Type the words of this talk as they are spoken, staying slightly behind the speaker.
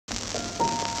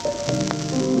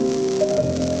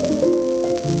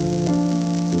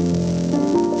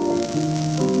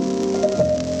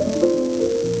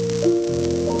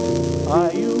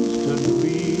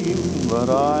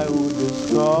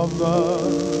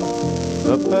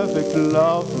the perfect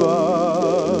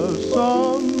lover.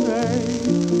 Someday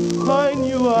I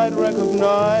knew I'd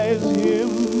recognize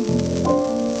him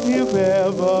if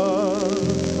ever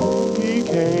he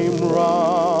came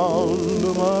round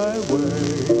my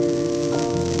way.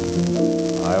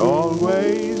 I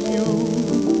always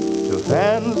used to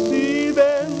fancy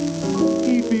then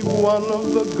he'd be one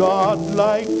of the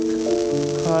godlike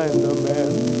kind of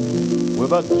men,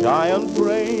 with a giant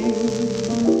brain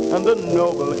and a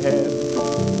noble head,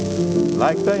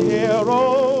 like the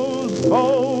heroes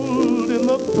told in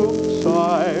the books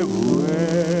I've read.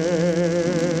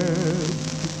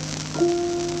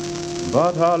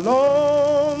 But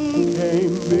along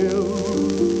came Bill,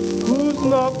 who's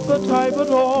not the type at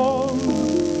all.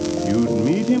 You'd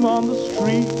meet him on the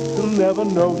street and never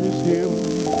notice him.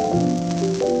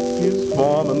 His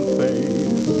form and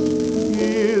face,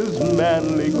 his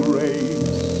manly grace,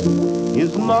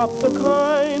 is not the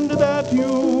kind that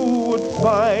you would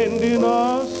find in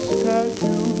a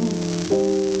statue.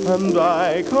 And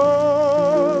I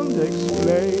can't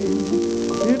explain,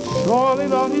 it's surely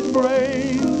not his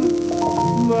brain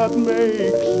that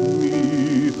makes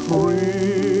me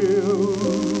thrill.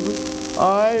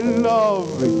 I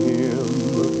love him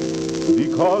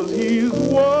because he's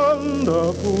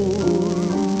wonderful,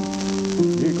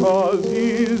 because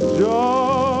he's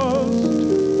just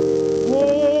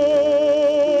old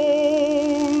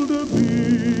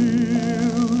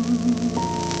Bill.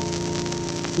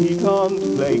 He can't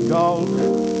play golf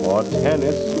or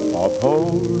tennis or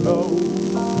polo,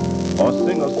 or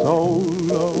sing a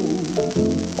solo,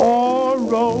 or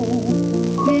row.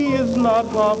 He is not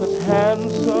half as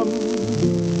handsome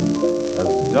as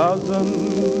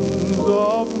dozens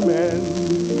of men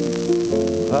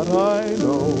that I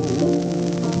know.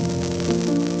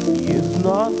 He is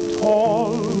not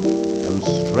tall and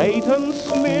straight and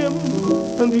slim,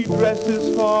 and he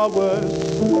dresses far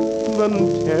worse than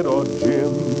Ted or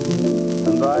Jim.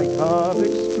 And I can't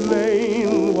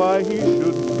explain why he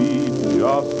should be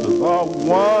just the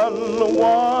one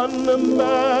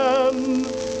man in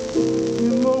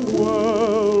the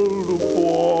world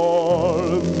for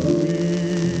me.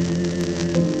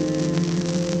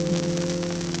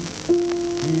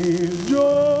 He's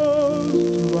just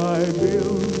my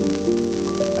Bill,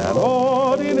 an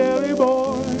ordinary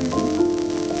boy.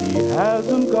 He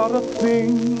hasn't got a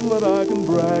thing that I can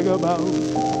brag about,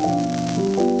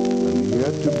 and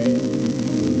yet to be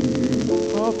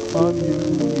upon his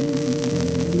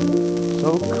knee,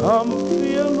 so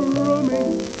comfy and roomy,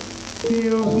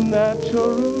 feels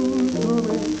natural to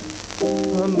me.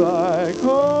 And I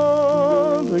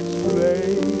can't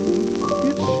explain,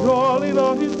 it's surely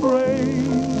not his brain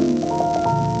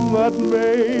that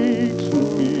makes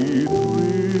me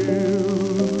thrill.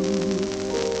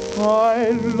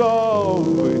 I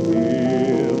love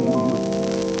him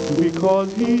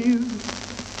because he's,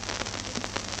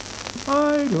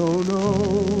 I don't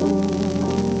know,